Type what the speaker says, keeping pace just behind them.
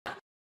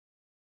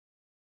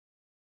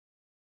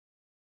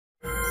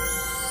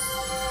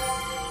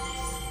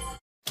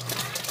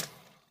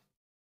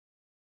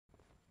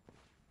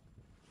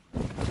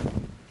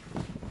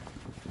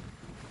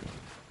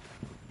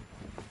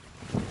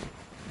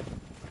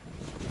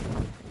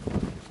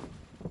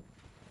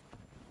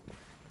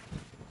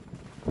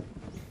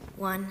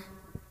1,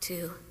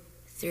 2,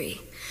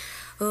 3.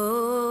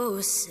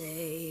 Oh,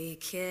 say,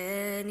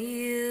 can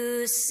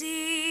you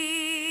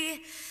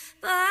see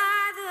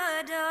by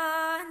the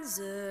dawn's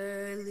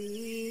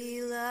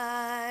early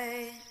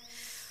light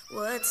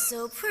what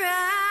so proudly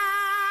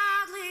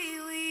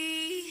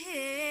we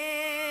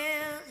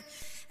hailed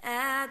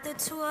at the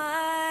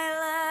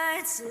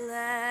twilight's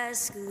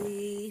last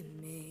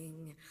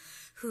gleaming,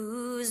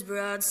 whose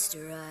broad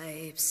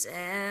stripes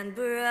and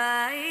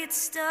bright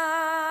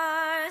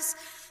stars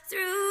through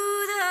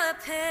the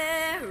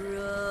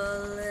perilous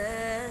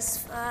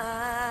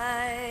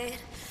fight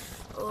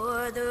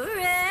o'er the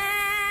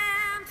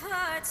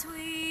ramparts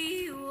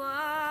we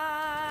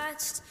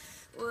watched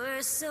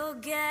were so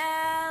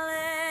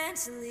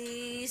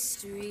gallantly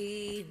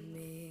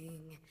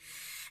streaming,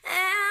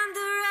 and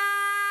the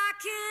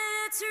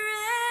rocket's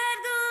red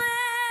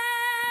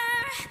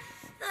glare,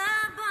 the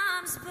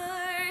bombs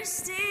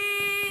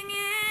bursting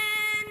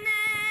in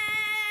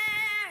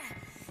air,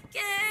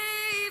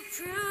 gave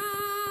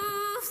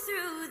proof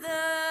through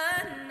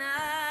the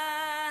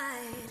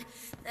night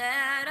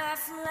that our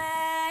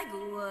flag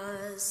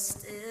was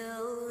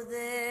still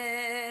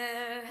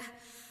there.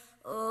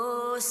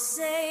 Oh,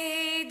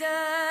 say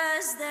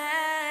does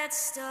that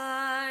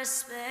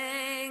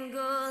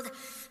star-spangled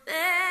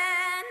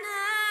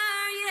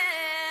banner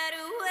yet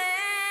wave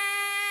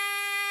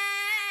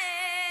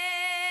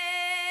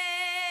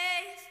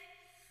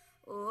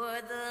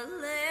o'er the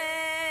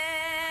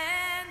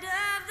land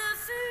of the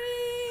free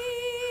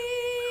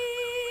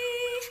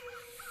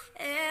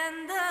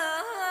and the home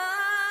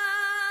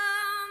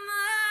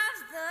of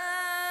the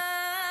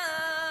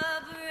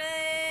brave?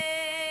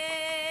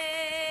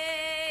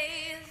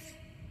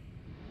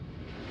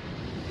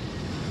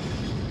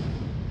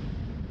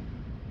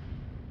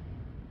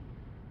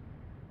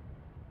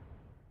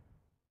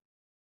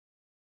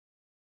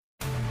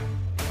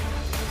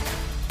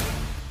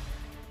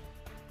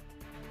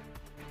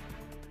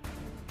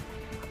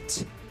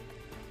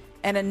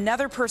 And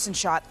another person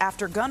shot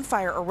after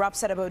gunfire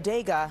erupts at a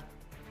bodega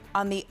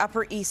on the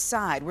Upper East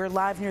Side. We're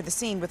live near the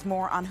scene with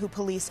more on who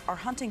police are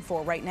hunting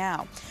for right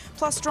now.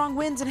 Plus, strong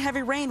winds and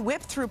heavy rain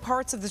whipped through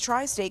parts of the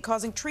tri-state,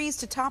 causing trees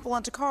to topple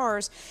onto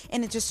cars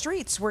and into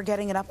streets. We're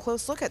getting an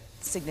up-close look at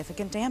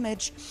significant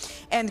damage.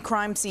 And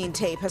crime scene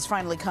tape has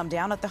finally come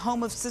down at the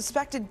home of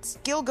suspected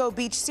Gilgo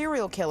Beach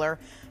serial killer.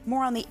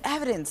 More on the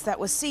evidence that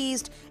was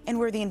seized and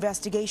where the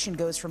investigation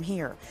goes from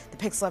here. The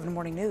PIX11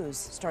 Morning News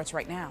starts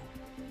right now.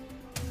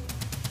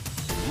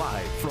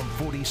 Live from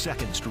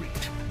 42nd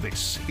Street,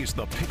 this is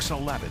the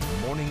PIX11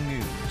 Morning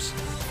News.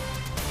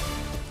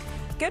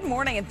 Good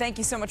morning, and thank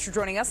you so much for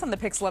joining us on the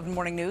PIX11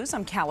 Morning News.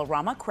 I'm Katie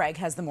Rama. Craig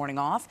has the morning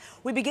off.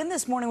 We begin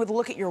this morning with a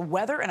look at your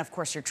weather and, of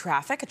course, your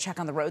traffic. A check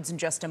on the roads in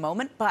just a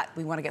moment, but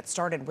we want to get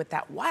started with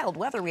that wild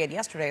weather we had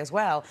yesterday as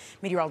well.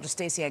 Meteorologist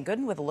Stacey Ann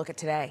Gooden with a look at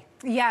today.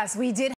 Yes, we did